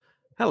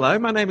Hello,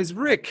 my name is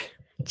Rick,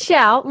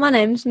 Ciao, my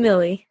name's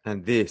Millie.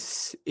 and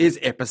this is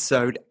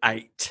episode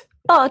 8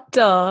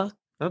 Otto.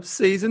 of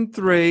season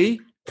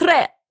 3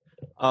 Tre.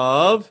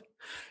 of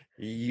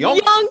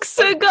Yonks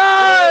ago.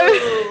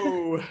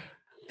 I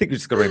think we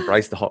just got to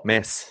embrace the hot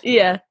mess.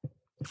 Yeah.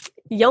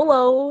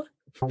 YOLO.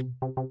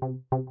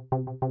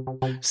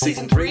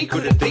 Season 3,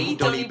 could it be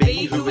Donny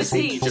B? Who is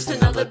he? Just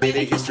another bit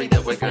of history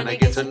that we're gonna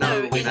get to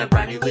know in a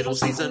brand new little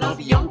season of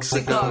Yonks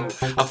ago.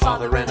 A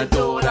father and a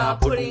daughter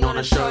putting on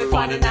a show,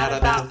 finding out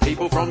about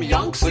people from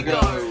Yonks ago.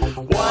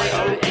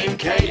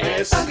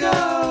 Y-O-N-K-S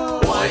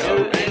ago.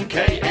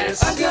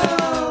 Y-O-N-K-S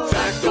ago.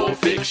 Fact or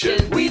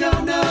fiction? We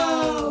don't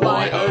know.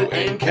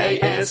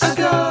 Y-O-N-K-S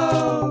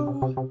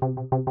ago.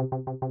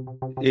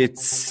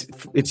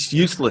 It's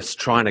useless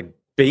trying to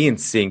be in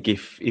sync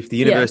if the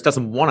universe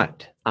doesn't want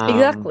it.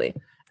 Exactly.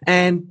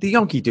 And the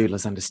Yonky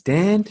Doodlers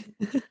understand.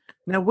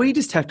 Now we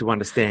just have to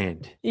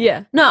understand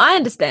Yeah. No, I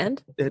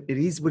understand. that it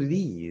is what it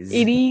is.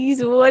 It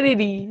is what it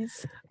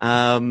is.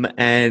 I'm not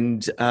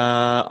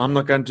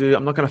going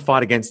to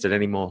fight against it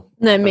anymore.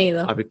 No, me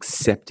either. I've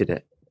accepted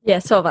it. Yeah,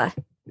 so have I.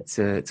 It's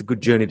a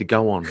good journey to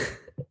go on.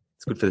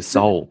 It's good for the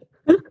soul.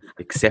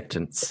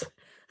 Acceptance.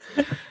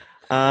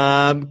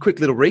 Quick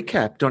little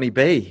recap, Donny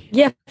B.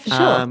 Yeah, for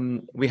sure.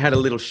 We had a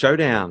little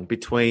showdown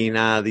between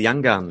the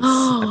young guns.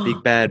 A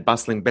big, bad,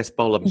 bustling best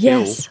bowler,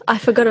 Yes, I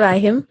forgot about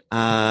him.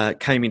 Bill,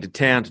 came into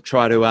town to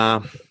try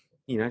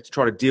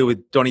to deal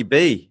with Donny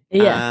B.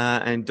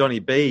 Yeah. And Donny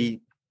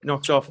B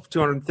knocked off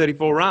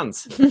 234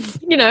 runs.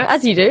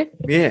 As you do.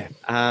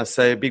 Yeah.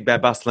 So big,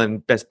 bad, bustling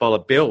best bowler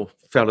Bill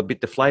felt a bit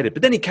deflated,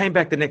 but then he came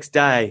back the next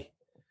day,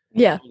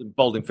 Yeah.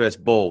 bowled in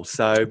first ball.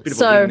 So a bit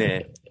of a win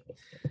there.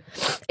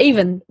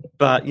 Even.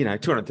 But,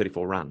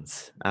 234 runs.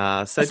 So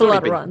That's a Donny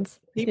lot B, of runs.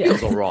 He Yeah.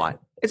 feels all right.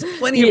 It's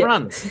plenty of Yeah.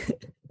 runs.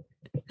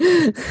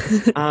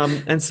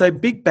 And so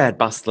big, bad,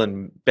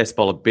 bustling best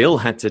bowler Bill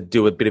had to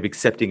do a bit of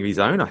accepting of his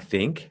own, I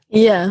think.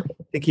 Yeah.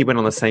 I think he went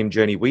on the same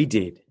journey we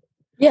did.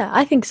 Yeah,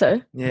 I think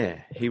so. Yeah.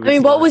 He was, I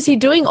mean, what was he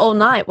doing all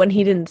night when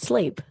he didn't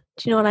sleep?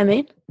 Do you know what I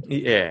mean?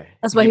 Yeah.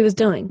 That's what he was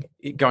doing.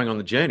 Going on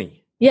the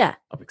journey Yeah.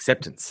 of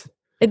acceptance.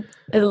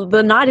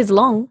 The night is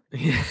long.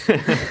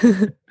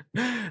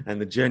 And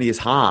the journey is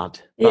hard,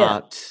 Yeah.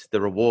 but the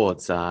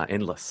rewards are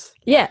endless.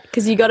 Yeah,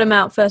 because you got him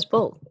out first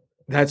ball.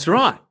 That's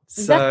right.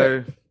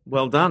 So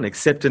well done.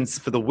 Acceptance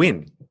for the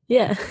win.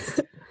 Yeah.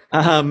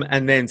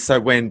 And then so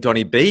when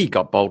Donny B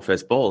got bowled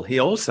first ball, he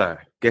also,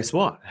 guess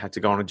what, had to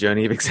go on a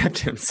journey of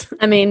acceptance.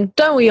 I mean,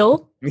 don't we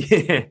all?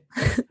 Yeah.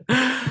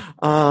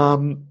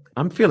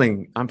 I'm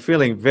feeling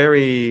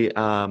very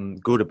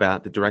good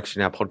about the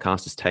direction our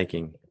podcast is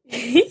taking.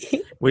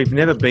 We've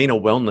never been a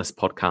wellness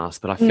podcast,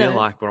 but I feel No.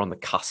 like we're on the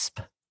cusp.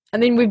 I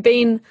mean, we've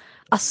been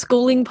a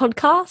schooling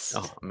podcast.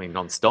 Oh, I mean,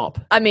 non-stop.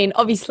 I mean,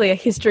 obviously a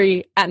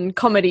history and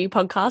comedy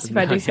podcast, if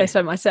I do say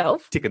so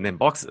myself. Ticking them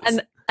boxes.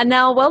 And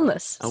now a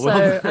wellness. A So,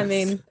 wellness. I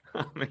mean,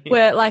 I mean,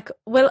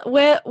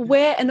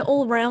 we're an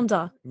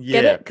all-rounder.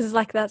 Get Yeah. it? Because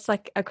that's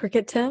like a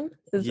cricket term.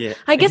 Yeah.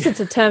 I guess it's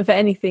a term for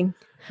anything.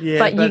 yeah,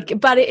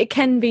 But it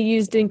can be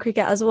used in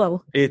cricket as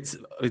well. it's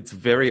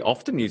very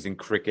often used in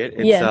cricket.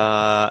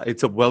 It's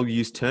it's a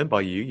well-used term by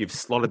you. You've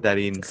slotted that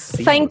in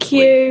seamlessly. Thank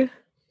you.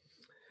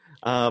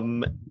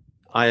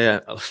 I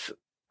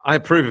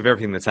approve of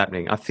everything that's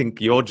happening. I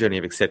think your journey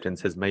of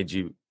acceptance has made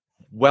you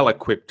well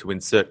equipped to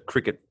insert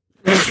cricket.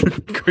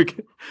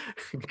 Cricket.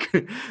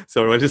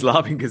 Sorry, we're just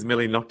laughing because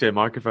Millie knocked her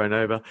microphone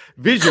over.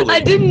 Visually,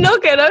 I didn't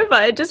knock it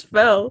over. It just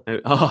fell.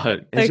 Oh,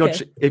 Okay.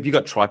 have you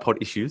got tripod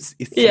issues?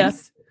 Yeah.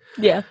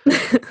 Yeah.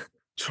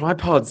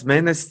 Tripods,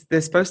 man.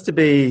 They're supposed to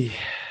be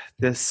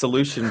the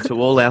solution to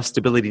all our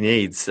stability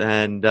needs,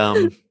 and I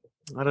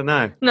don't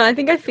know. No, I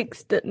think I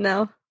fixed it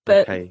now.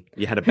 But Okay,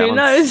 you had a who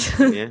balance.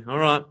 knows? Yeah, all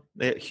right.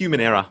 Human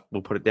error,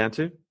 we'll put it down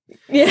to.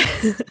 Yeah.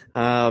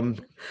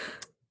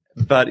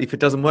 But if it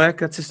doesn't work,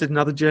 that's just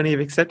another journey of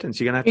acceptance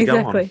you're going to have to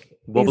go on. Exactly.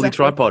 Wobbly Exactly.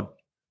 tripod.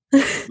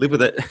 Live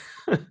with it.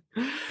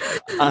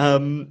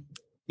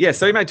 Yeah,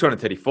 so he made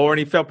 234 and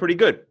he felt pretty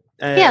good.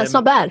 Yeah, it's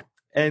not bad.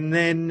 And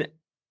then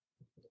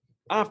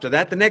after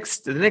that, the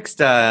next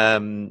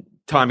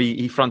time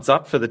he fronts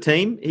up for the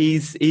team,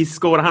 he's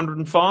scored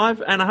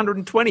 105 and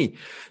 120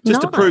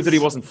 just to prove that he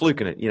Nice. wasn't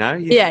fluking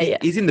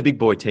it. He's in the big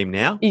boy team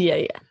now.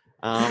 Yeah.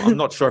 I'm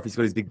not sure if he's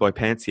got his big boy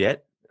pants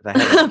yet. They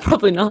haven't,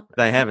 Probably not.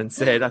 they haven't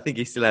said. I think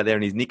he's still out there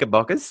in his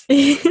knickerbockers.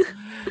 Does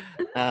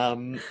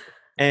And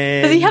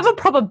he have a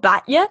proper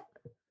bat yet?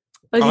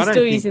 Or is I he don't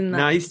still think- using that?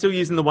 No, he's still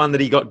using the one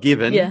that he got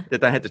given. Yeah.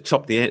 That they had to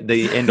chop the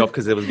end off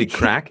because there was a big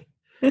crack.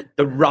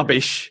 The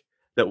rubbish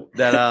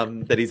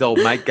that his old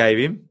mate gave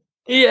him.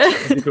 Yeah. I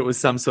think it was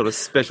some sort of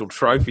special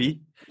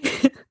trophy.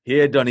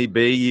 Here, Donny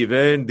B, you've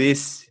earned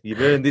this.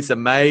 You've earned this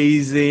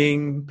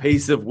amazing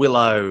piece of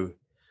willow.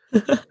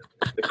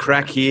 The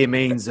crack here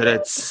means that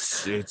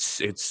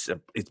it's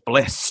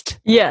blessed,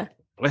 Yeah.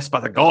 blessed by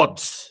the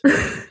gods.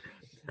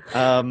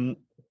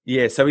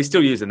 Yeah, so he's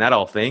still using that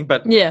old thing,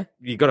 but Yeah.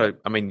 you got to.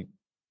 I mean,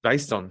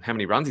 based on how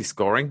many runs he's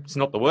scoring, it's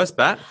not the worst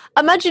bat.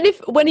 Imagine if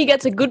when he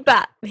gets a good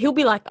bat, he'll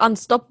be like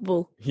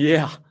unstoppable.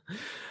 Yeah.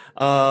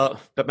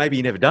 But maybe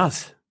he never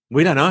does.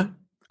 We don't know.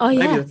 Oh,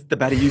 Maybe yeah. that's the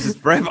bat he uses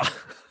forever.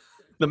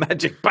 The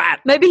magic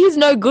bat. Maybe he's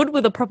no good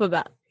with a proper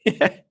bat.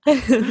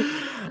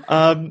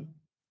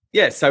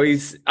 Yeah. So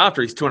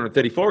after his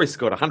 234, he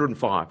scored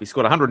 105. He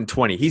scored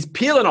 120. He's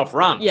peeling off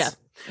runs. Yeah.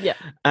 Yeah.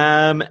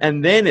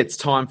 And then it's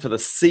time for the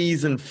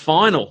season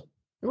final.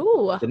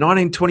 Ooh. The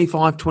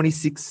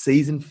 1925-26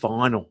 season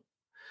final.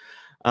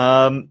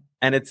 And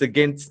it's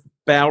against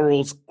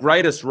Bowrall's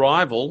greatest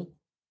rival,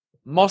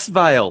 Moss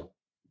Vale.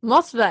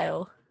 Moss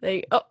Vale.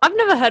 I've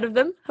never heard of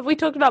them. Have we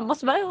talked about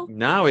Moss Vale?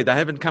 No, they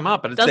haven't come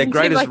up, but it's Doesn't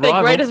their greatest seem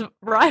like rival. their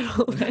greatest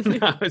rival.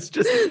 No, it's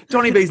just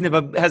Johnny B's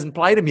hasn't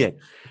played him yet.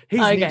 He's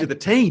new Okay. to the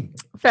team.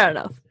 Fair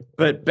enough.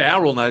 But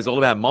Bowrall knows all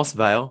about Moss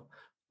Vale.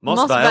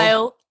 Moss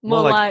Vale,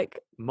 more like...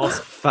 Moss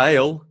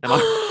Fail. Am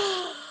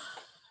I?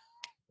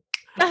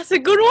 That's a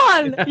good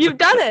one. You've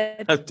done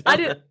it. I've done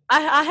it.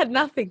 I had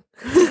nothing.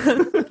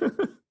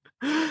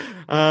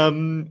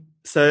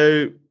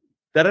 So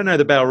they don't know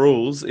the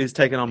Bowralls is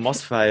taking on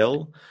Moss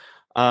Vale.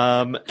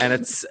 And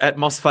it's at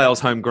Moss Vale's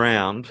home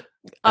ground.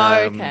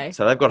 Okay.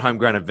 So they've got home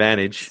ground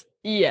advantage.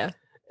 Yeah.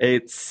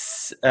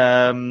 It's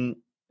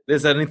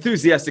there's an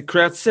enthusiastic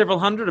crowd. Several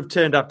hundred have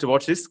turned up to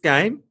watch this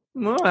game.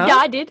 Well, Yeah,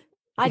 I did.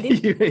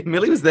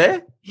 Millie was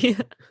there. Yeah.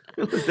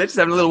 Was there just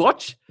having a little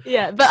watch?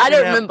 Yeah, but I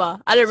don't Yeah. remember.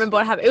 I don't remember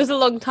what happened. It was a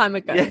long time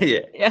ago.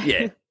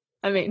 Yeah.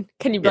 I mean,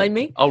 can you blame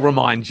me? I'll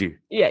remind you.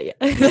 Yeah.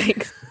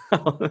 Thanks.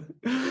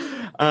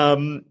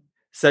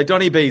 So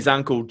Donny B's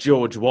uncle,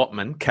 George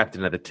Watman,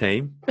 captain of the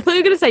team. I thought you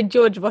were going to say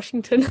George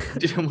Washington.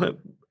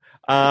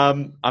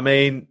 I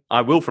mean,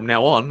 I will from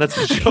now on, that's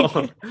for sure.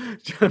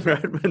 John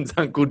Bradman's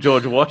uncle,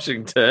 George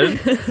Washington,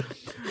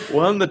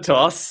 won the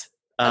toss.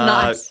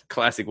 Nice.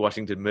 Classic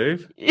Washington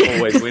move,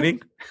 always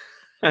winning,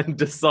 and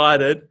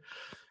decided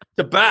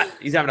to bat.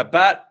 He's having a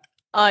bat,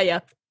 Oh, yeah.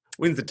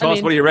 wins the toss.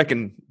 mean- What do you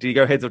reckon? Do you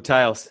go heads or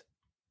tails?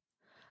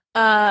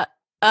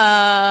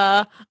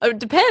 It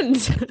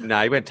depends.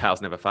 No, he went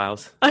tails, never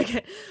fails.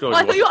 Okay. George Well,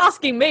 I thought you were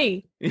asking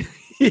me.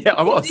 Yeah,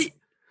 I was.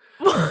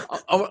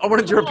 I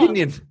wanted your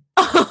opinion.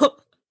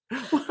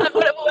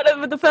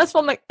 Whatever the first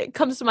one that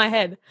comes to my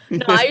head.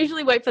 No, I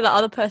usually wait for the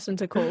other person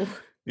to call.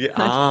 Yeah.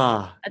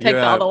 I take the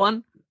other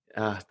one.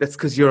 That's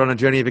because you're on a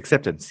journey of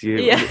acceptance.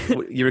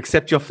 You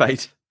accept your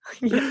fate.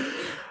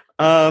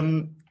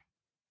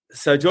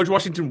 So George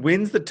Washington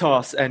wins the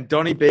toss, and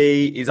Donny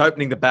B is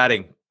opening the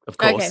batting. Of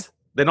course, Okay.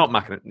 they're not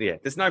mucking it. Yeah,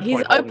 there's no He's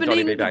point. holding Johnny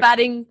opening B the back.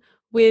 batting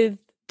with,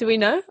 do we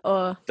know?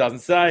 Or Doesn't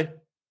say.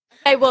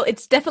 hey, well,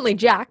 it's definitely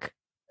Jack,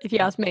 if you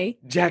ask me.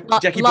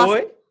 Jackie last-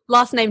 boy.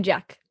 Last name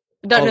Jack.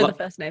 I don't Oh, know the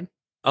first name.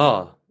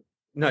 Oh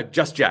no,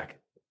 just Jack.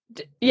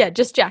 Yeah,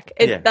 just Jack.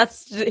 Yeah.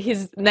 That's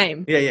his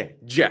name. Yeah,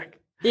 Jack.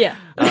 Yeah.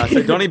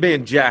 So Donny B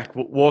and Jack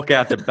walk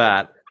out to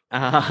bat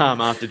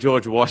after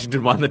George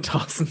Washington won the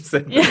toss and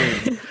said,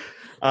 Yeah.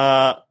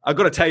 I've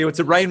got to tell you, it's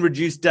a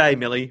rain-reduced day,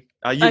 Millie.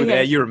 You were Okay.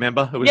 there. You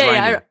remember. It was Yeah,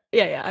 raining. I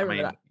I remember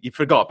mean, that. you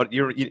forgot, but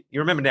you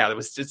remember now. There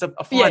was just a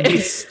fine Yeah.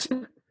 mist,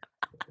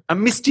 a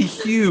misty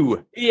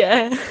hue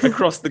Yeah.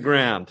 across the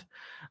ground.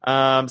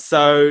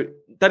 So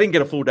they didn't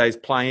get a full day's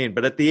play in,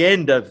 but at the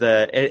end of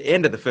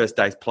the first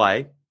day's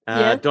play,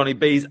 Yeah. Donny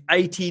B's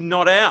 80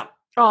 not out.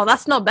 Oh,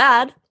 that's not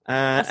bad.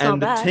 And not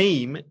the bad.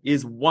 team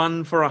is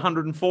 1 for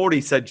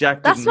 140. So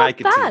Jack That's didn't not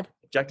make it. bad.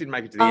 Jack didn't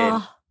make it to the end.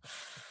 Oh,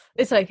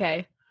 it's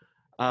okay.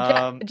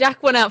 Um,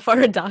 Jack went out for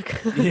a duck.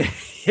 yeah,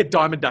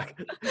 Diamond Duck.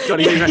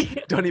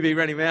 Donny B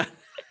ran him out.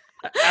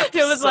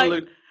 It was like-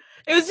 Absolute-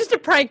 It was just a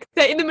prank.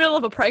 They're in the middle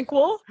of a prank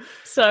war,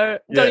 so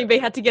Donny B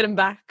had to get him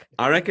back.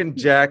 I reckon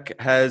Jack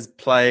has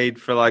played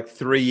for like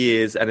 3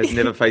 years and has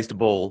never faced a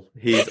ball.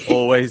 He's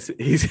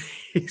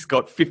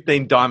got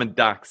 15 Diamond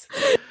Ducks.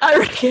 I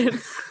reckon.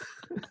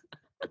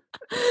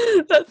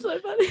 That's so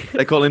funny.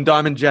 They call him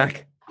Diamond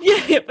Jack.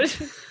 Yeah, but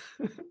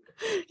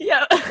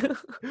yeah.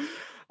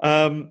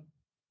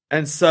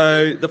 And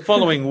so the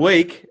following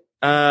week,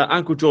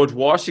 Uncle George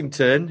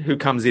Washington, who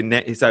comes in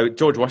now, so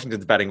George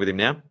Washington's batting with him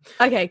now,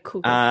 Okay,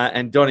 cool.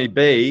 and Donny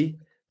B,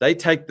 they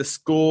take the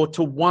score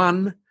to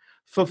 1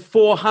 for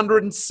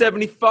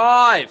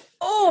 475.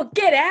 Oh,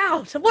 get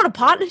out! What a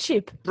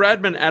partnership.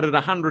 Bradman added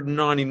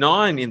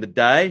 199 in the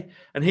day,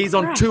 and he's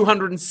on Crap.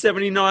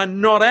 279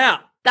 not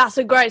out. That's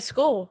a great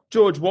score.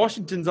 George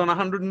Washington's on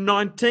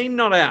 119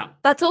 not out.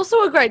 That's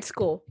also a great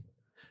score.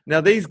 Now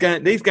these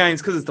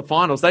games, because it's the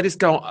finals, they just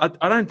go. I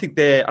don't think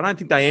they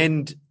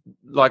end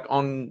like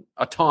on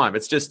a time.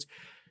 It's just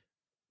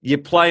you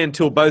play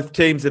until both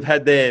teams have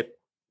had their,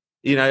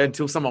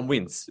 until someone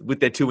wins with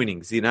their 2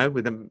 innings.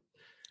 With them,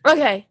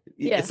 Okay.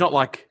 Yeah. it's not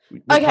like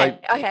we Okay, play-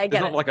 I It's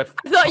get not it. like a.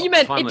 I thought you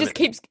meant time it just limit.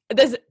 keeps.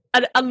 There's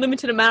an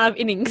unlimited amount of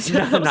innings.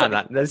 I was like,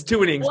 No. There's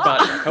 2 innings, What?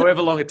 but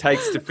however long it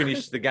takes to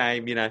finish the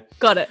game,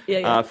 Got it.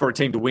 Yeah. for a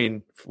team to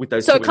win with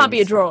those. So 2 it can't be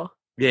a innings. draw.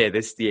 Yeah, I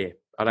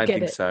don't Get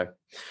think it. so.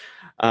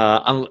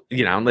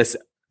 Unless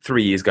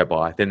 3 years go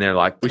by, then they're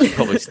like, we should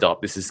probably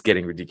stop. This is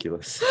getting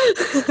ridiculous.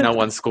 No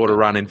one scored a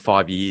run in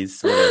 5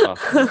 years, or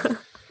whatever.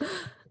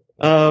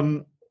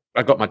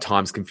 I got my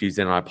times confused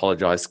and I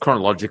apologise.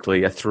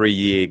 Chronologically, a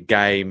 3-year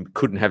game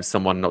couldn't have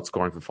someone not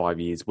scoring for 5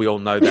 years. We all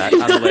know that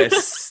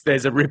unless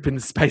there's a rip in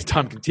the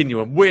space-time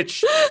continuum,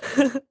 which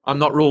I'm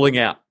not ruling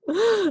out.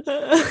 No,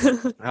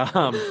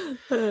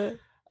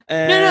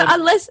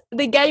 unless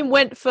the game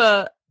went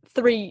for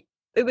the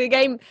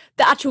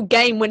actual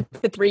game went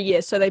for 3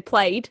 years, so they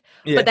played,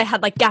 but they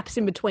had like gaps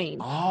in between.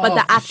 But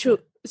the actual,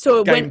 so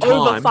it went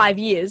over 5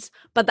 years,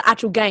 but the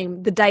actual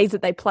game, the days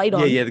that they played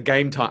on. Yeah, the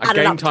game time. A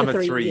game time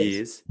of 3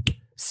 years,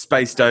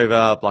 spaced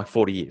over like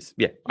 40 years.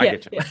 Yeah, I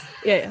get you.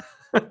 Yeah.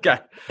 Okay,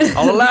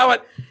 I'll allow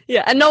it.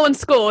 Yeah, and no one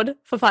scored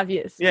for 5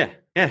 years. Yeah.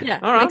 Yeah,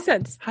 All right. makes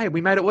sense. Hey,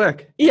 we made it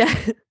work. Yeah.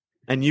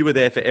 And you were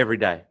there for every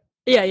day.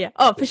 Yeah.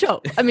 Oh, for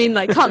sure. I mean,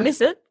 like, can't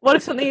miss it. What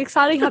if something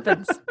exciting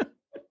happens?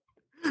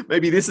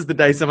 Maybe this is the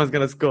day someone's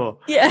going to score.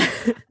 Yeah.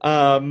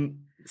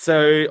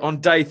 So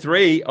on day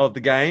 3 of the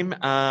game,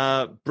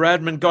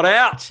 Bradman got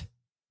out.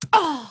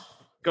 Oh.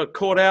 Got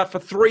caught out for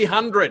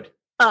 300.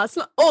 It's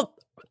not. Oh.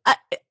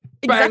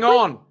 Bang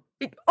on.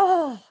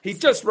 Oh. He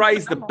just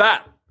raised the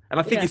bat. And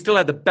I think he still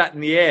had the bat in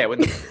the air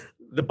when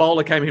the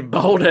bowler came in and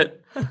bowled it.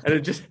 And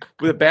it just,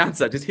 with a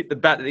bouncer, just hit the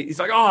bat. And he's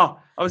like, I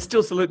was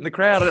still saluting the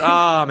crowd.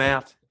 I'm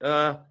out.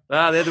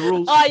 They're the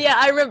rules. Oh, yeah,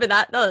 I remember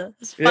that. Oh,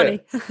 it's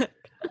funny. Yeah.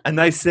 And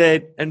they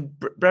said, and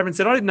Bradman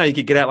said, I didn't know you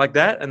could get out like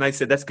that. And they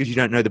said, that's because you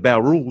don't know the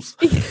Bow rules.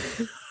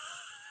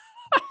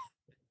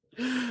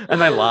 And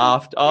they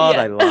laughed.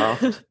 They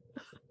laughed.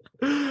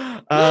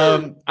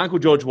 Uncle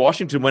George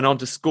Washington went on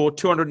to score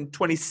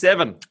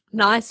 227.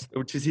 Nice.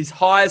 Which is his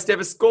highest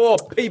ever score.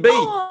 PB.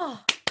 Oh.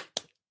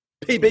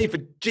 PB for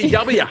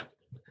GW.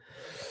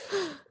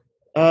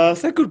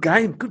 So good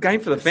game. Good game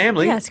for the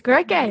family. Yeah, it's a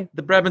great game.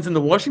 The Bradmans and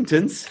the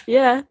Washingtons.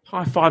 Yeah.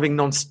 High-fiving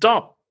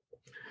non-stop.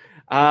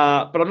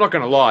 But I'm not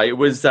going to lie. It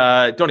was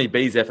Donny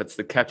B's efforts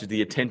that captured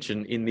the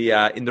attention in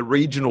the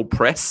regional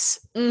press.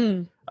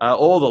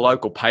 All the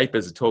local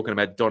papers are talking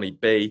about Donny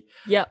B.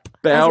 Yep.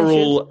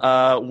 Bowral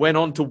went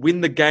on to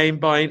win the game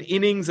by an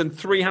innings and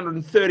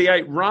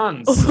 338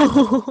 runs.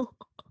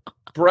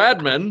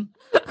 Bradman,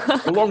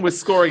 along with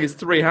scoring his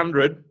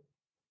 300,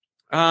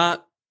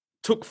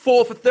 took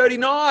 4 for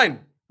 39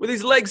 with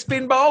his leg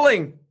spin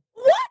bowling.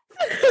 What?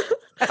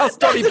 How's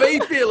Donny B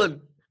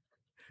feeling?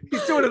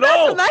 He's doing it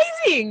all. That's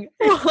amazing.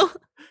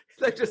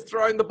 They're just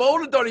throwing the ball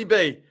to Donny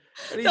B.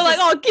 They're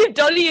like, give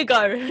Donny a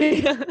go.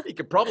 He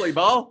could probably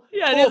bowl.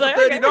 Yeah, 4 for like,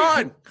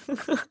 39.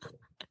 Okay.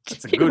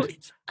 That's a good.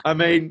 I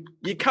mean,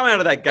 you come out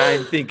of that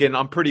game thinking,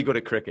 I'm pretty good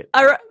at cricket.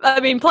 I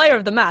mean, player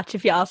of the match,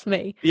 if you ask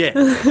me. Yeah.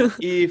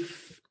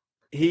 If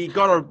he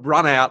got a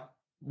run out,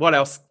 what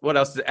else?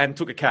 And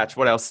took a catch.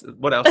 What else?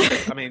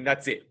 I mean,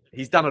 that's it.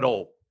 He's done it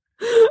all.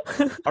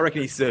 I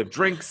reckon he served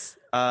drinks.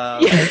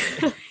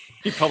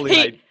 He probably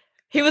made...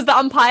 He was the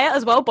umpire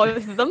as well,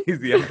 both of them. He's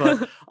the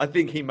umpire. I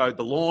think he mowed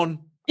the lawn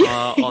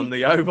on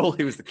the oval.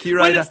 He was the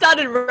curator. When it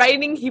started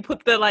raining, he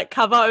put the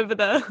cover over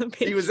the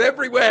pitch. He was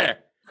everywhere.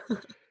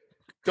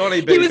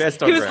 Donny B.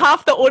 best on He was ground.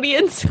 half the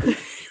audience. He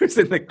was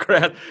in the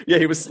crowd. Yeah,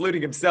 he was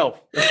saluting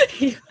himself.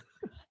 I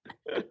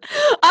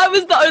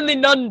was the only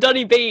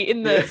non-Donny B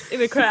in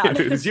the crowd.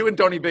 It was you and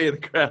Donny B in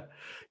the crowd.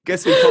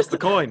 Guess who tossed the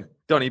coin?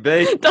 Donny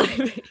B. Donny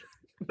B.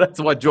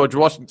 That's why George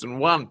Washington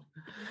won.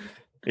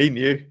 He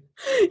knew.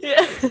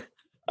 Yeah.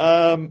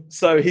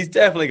 So he's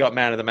definitely got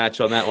man of the match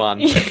on that one.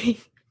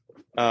 It's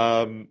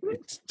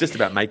just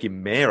about making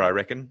him mayor, I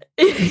reckon.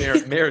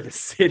 Mayor of the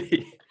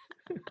city.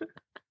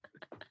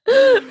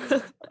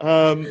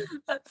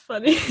 That's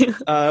funny.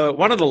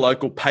 One of the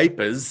local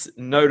papers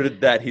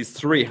noted that his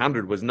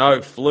 300 was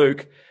no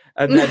fluke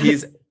and that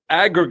his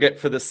aggregate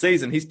for the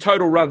season, his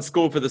total run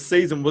scored for the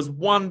season was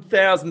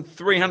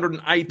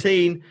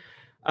 1,318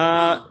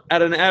 at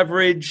an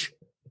average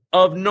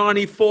of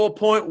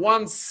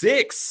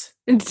 94.16.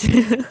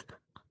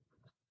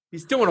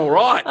 He's doing all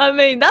right. I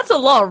mean, that's a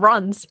lot of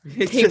runs,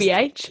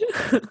 TBH.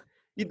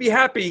 You'd be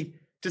happy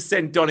to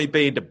send Donny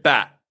B into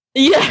bat.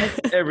 Yeah.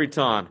 Every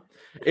time.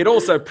 It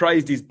also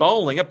praised his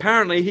bowling.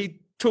 Apparently, he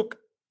took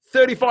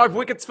 35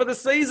 wickets for the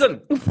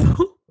season.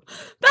 I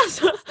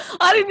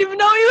didn't even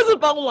know he was a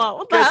bowler.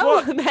 What the Guess hell,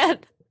 what? man?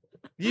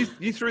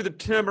 You threw the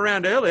term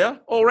around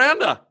earlier.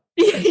 All-rounder.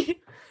 I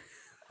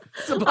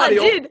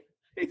did.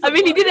 I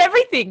mean, he did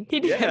everything. He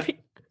did everything.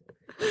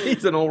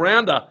 He's an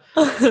all-rounder.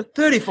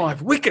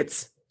 35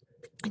 wickets.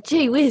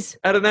 Gee whiz.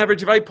 At an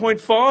average of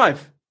 8.5.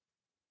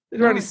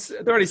 They're only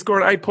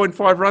scoring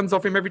 8.5 runs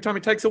off him every time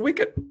he takes a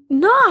wicket.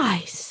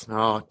 Nice.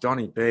 Oh,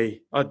 Donny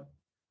B. I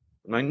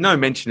mean, no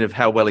mention of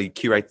how well he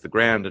curates the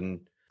ground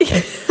and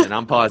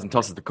umpires and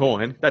tosses the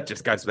coin. That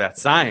just goes without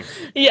saying.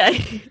 Yeah.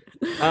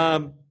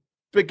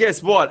 But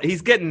guess what?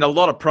 He's getting a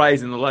lot of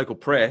praise in the local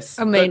press.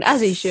 I mean, as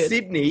he should.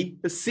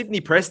 The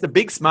Sydney press, the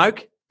Big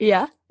Smoke,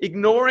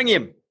 ignoring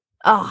him.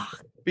 Oh,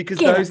 because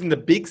those in the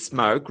Big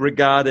Smoke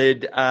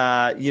regarded,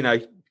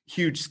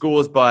 huge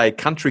scores by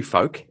country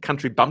folk,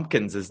 country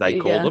bumpkins as they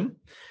call them.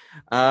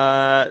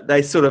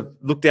 They sort of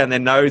look down their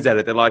nose at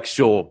it. They're like,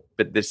 sure,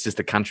 but it's just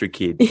a country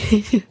kid.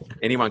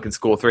 Anyone can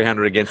score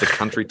 300 against a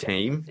country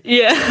team.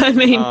 Yeah, I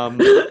mean.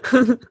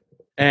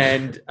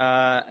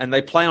 And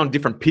they play on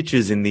different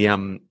pitches in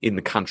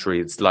the country.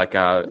 It's like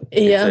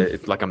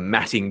it's like a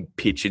matting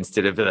pitch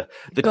instead of the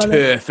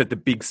turf at the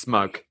Big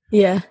Smoke.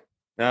 Yeah.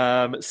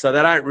 So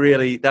they don't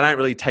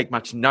really take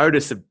much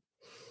notice of,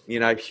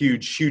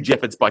 huge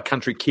efforts by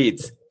country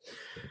kids.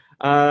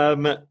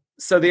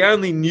 So the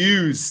only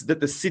news that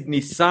the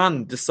Sydney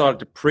Sun decided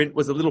to print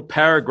was a little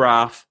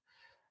paragraph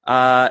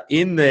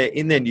in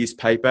their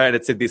newspaper, and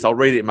it said this. I'll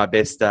read it in my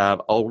best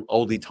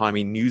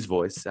oldie-timey news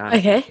voice.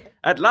 Okay.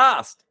 At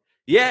last,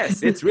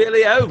 yes, it's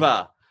really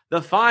over.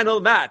 The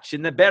final match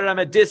in the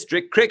Berrima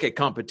District Cricket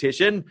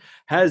Competition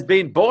has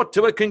been brought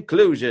to a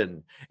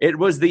conclusion. It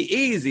was the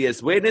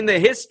easiest win in the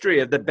history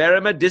of the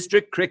Berrima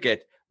District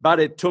Cricket, but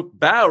it took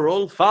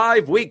Bowral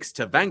 5 weeks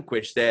to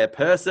vanquish their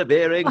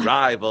persevering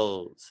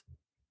rivals.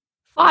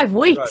 5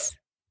 weeks? Right.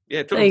 Yeah,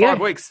 it took them 5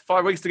 weeks.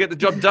 5 weeks to get the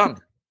job done.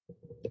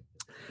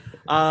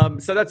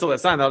 So that's all they're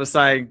saying. They're just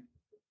saying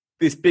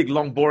this big,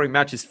 long, boring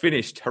match is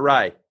finished.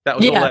 Hooray. That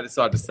was all they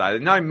decided to say.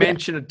 No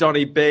mention of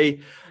Donny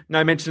B.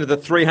 No mention of the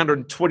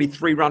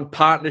 323-run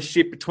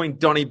partnership between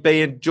Donny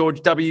B and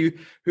George W.,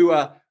 who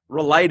are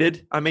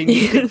related. I mean,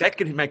 you think that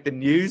could make the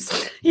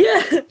news.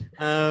 Yeah.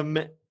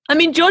 I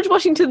mean, George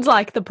Washington's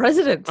like the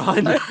president.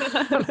 I know.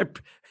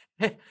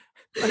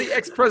 The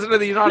ex-president of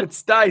the United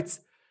States.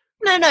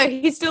 No,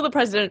 he's still the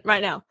president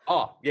right now.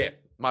 Oh, yeah.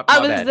 I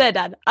was there,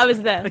 Dad. I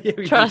was there.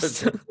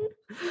 Trust.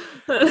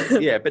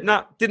 Yeah, but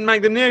no, didn't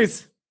make the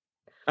news.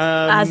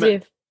 As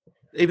if.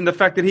 Even the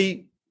fact that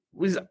he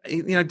was,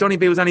 Donny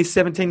B was only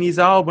 17 years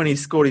old when he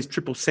scored his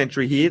triple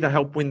century here to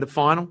help win the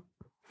final.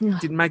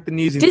 Didn't make the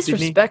news in Sydney.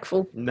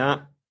 Disrespectful.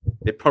 No,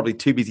 they're probably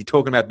too busy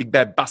talking about Big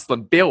Bad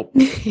Bustling Bill.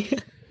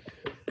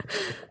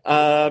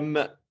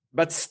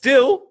 But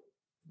still,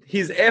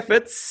 his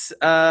efforts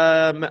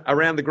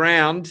around the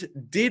ground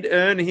did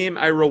earn him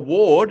a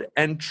reward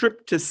and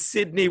trip to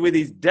Sydney with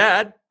his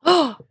dad.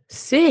 Oh,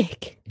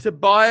 sick. To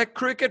buy a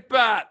cricket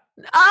bat.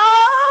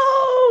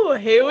 Oh,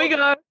 here we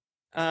go.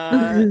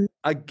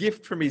 A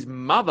gift from his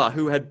mother,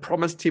 who had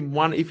promised him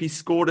one if he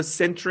scored a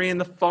century in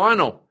the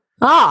final.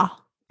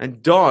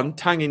 And Don,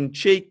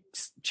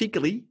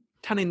 tongue-in-cheekily,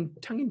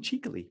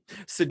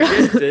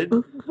 suggested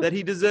that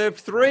he deserved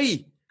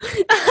 3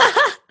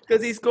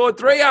 because he scored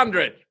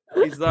 300.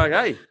 He's like,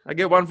 hey, I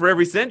get one for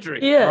every century.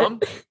 Yeah. Mom.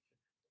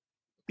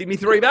 Give me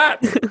 3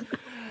 bats.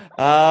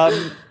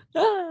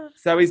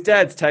 So his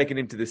dad's taken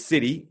him to the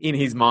city. In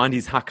his mind,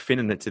 he's Huck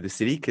Finning it to the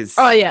city because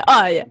go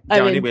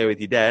anywhere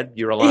with your dad.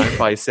 You're alone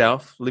by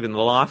yourself, living the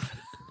life.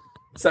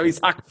 So he's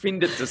Huck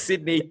Finned it to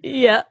Sydney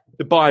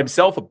to buy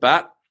himself a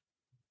bat.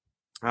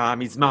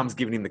 His mum's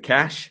given him the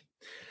cash.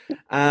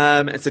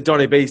 And so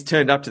Donny B's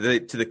turned up to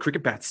the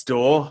cricket bat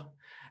store,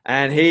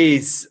 and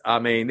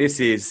this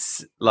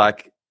is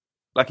like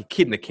a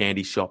kid in a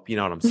candy shop. You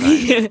know what I'm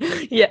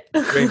saying? Yeah.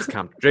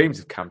 Dreams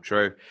have come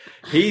true.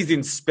 He's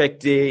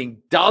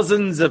inspecting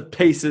dozens of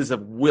pieces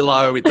of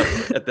willow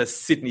at the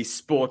Sydney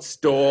Sports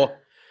Store.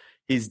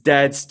 His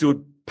dad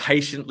stood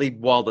patiently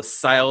while the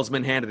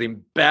salesman handed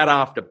him bat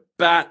after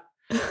bat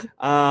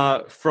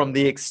from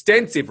the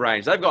extensive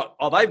range. They've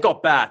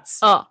got bats.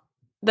 Oh,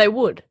 they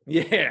would.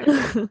 Yeah.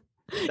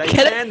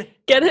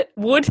 Get it?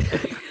 Wood.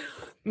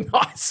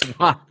 Nice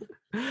one.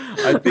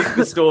 I think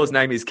the store's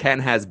name is Can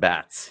Has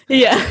Bats.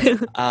 Yeah.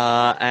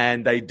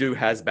 And they do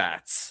has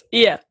bats.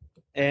 Yeah.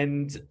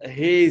 And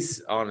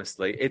here's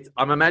honestly,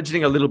 I'm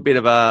imagining a little bit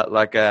of a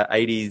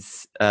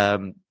 80s,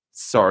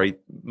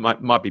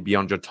 might be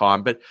beyond your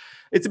time, but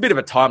it's a bit of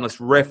a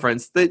timeless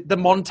reference. The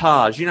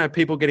montage,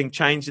 people getting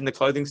changed in the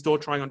clothing store,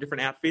 trying on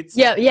different outfits.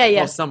 Yeah.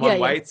 While someone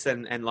waits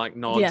and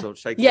nods or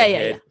shakes their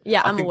head.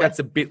 Yeah, I think that's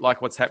a bit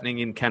like what's happening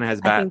in Can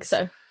Has Bats. I think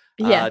so.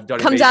 Yeah,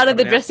 comes out of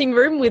the dressing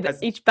room with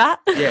each bat.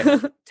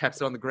 Yeah,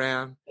 taps it on the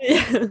ground.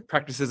 Yeah,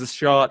 practices a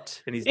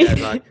shot, and his dad's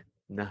like,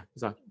 "No."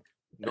 He's like,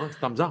 "No,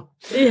 thumbs up."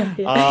 Yeah.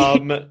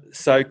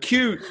 So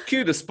cue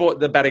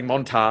the batting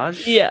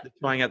montage. Yeah,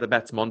 trying out the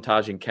bats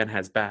montage in Can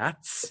Has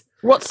Bats.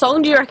 What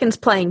song do you reckon's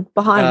playing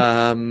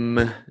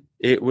behind?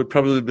 It would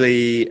probably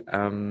be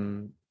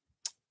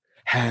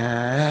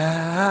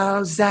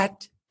 "How's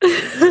that?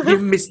 You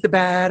missed the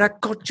bat. I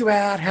caught you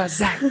out. How's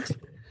that?"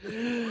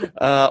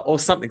 Or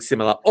something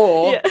similar,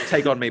 or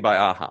Take On Me by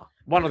A-ha.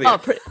 One of the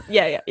other.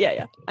 Yeah.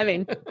 I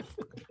mean.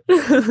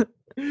 Okay,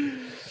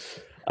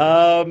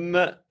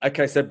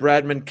 so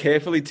Bradman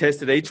carefully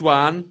tested each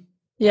one.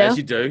 Yeah. As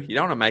you do. You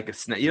don't want to make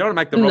you don't want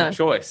to make the wrong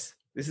choice.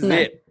 This is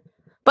it.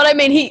 But I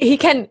mean, he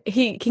can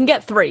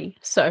get 3,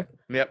 so.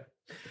 Yep.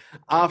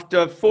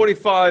 After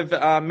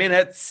 45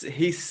 minutes,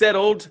 he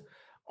settled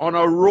on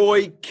a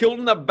Roy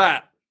Kilner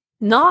bat.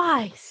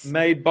 Nice.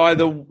 Made by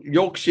the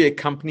Yorkshire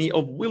company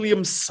of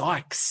William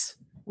Sykes.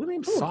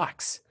 William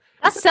Sykes.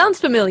 That sounds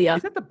familiar.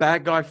 Is that the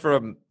bad guy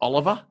from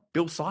Oliver?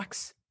 Bill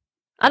Sykes?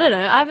 I don't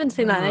know. I haven't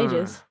seen that in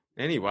ages.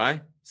 Anyway,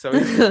 so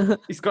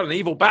he's got an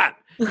evil bat.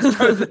 He's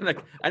chosen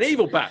an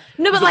evil bat.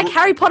 No, but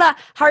Harry Potter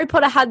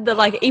had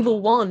the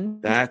evil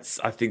wand. That's,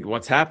 I think,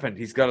 what's happened.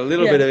 He's got a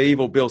little bit of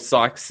evil Bill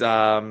Sykes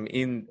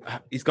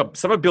he's got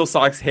some of Bill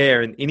Sykes'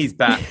 hair in his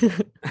bat.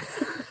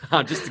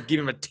 just to give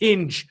him a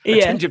tinge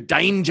of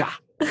danger.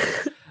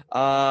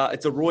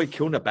 It's a Roy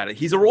Kilner batter.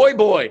 He's a Roy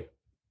boy.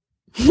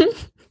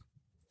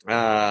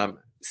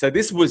 So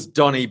this was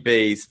Donny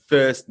B's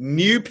first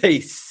new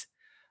piece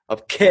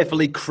of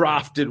carefully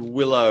crafted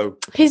Willow.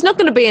 He's not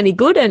going to be any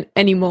good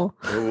anymore.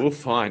 We'll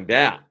find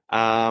out.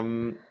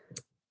 And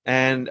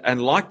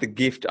like the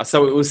gift,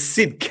 so it was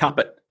Sid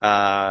Cuppet.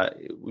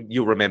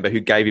 You'll remember who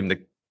gave him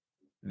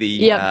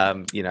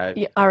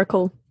the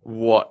Oracle.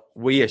 What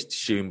we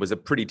assumed was a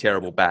pretty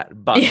terrible bat,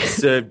 but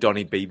served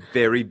Donny B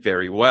very,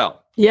 very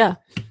well. Yeah.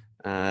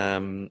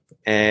 And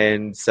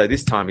so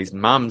this time his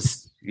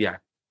mum's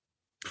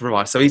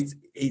provided. So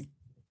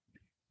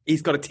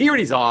he's got a tear in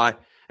his eye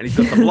and he's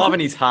got some love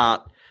in his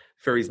heart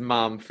for his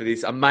mum for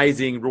this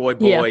amazing Roy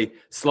Boy,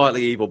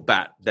 slightly evil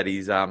bat that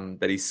he's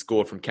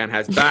scored from Can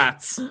Has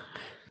Bats.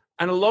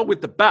 And along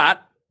with the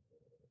bat,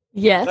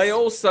 they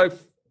also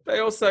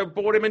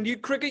bought him a new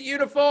cricket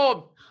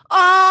uniform.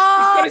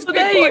 Oh, he's got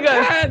his big boy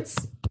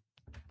pants.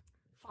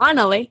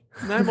 Finally.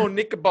 No more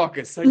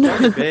knickerbockers. So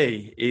Donny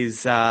B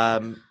is,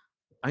 I'm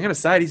going to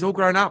say it, he's all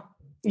grown up.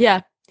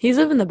 Yeah, he's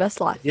living the best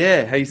life.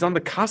 Yeah, he's on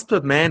the cusp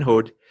of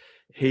manhood.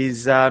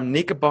 His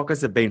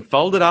knickerbockers have been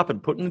folded up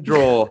and put in the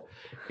drawer.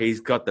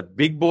 He's got the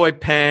big boy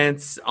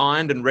pants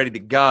ironed and ready to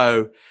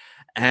go.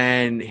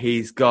 And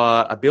he's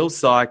got a Bill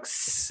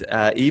Sykes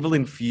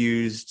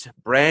evil-infused,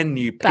 brand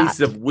new piece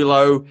of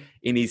Willow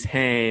in his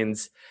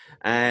hands.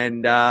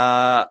 And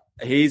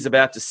he's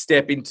about to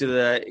step into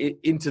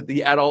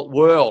the adult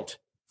world,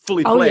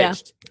 fully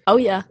fledged. Oh,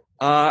 yeah.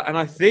 And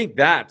I think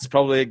that's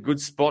probably a good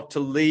spot to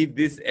leave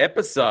this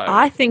episode.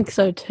 I think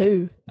so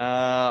too.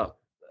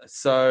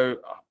 So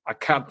I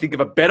can't think of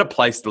a better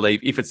place to leave.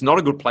 If it's not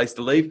a good place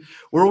to leave,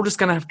 we're all just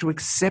going to have to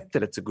accept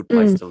that it's a good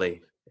place to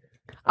leave.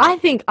 I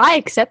think I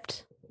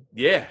accept.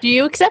 Yeah. Do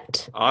you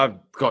accept? I've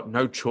got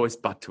no choice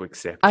but to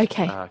accept.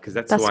 Okay. Because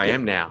that's who I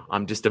am now.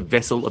 I'm just a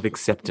vessel of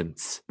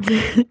acceptance.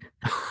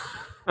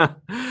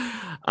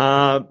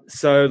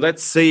 So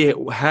let's see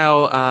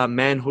how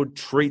manhood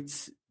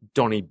treats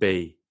Donny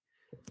B.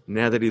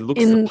 Now that he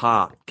looks the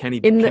part, can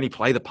he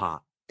play the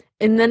part?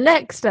 In the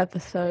next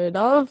episode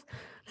of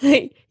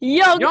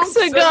Yonks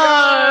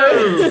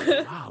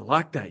Ago. I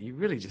like that. You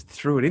really just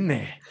threw it in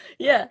there.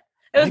 Yeah.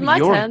 It was my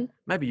turn.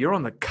 Maybe you're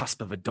on the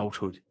cusp of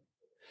adulthood.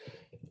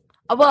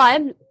 Well, I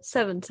am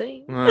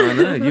 17. I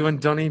know, you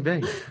and Donny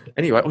B.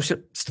 Anyway,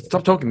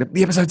 stop talking.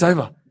 The episode's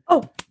over.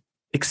 Oh.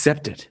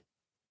 Accept it.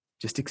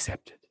 Just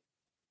accept it.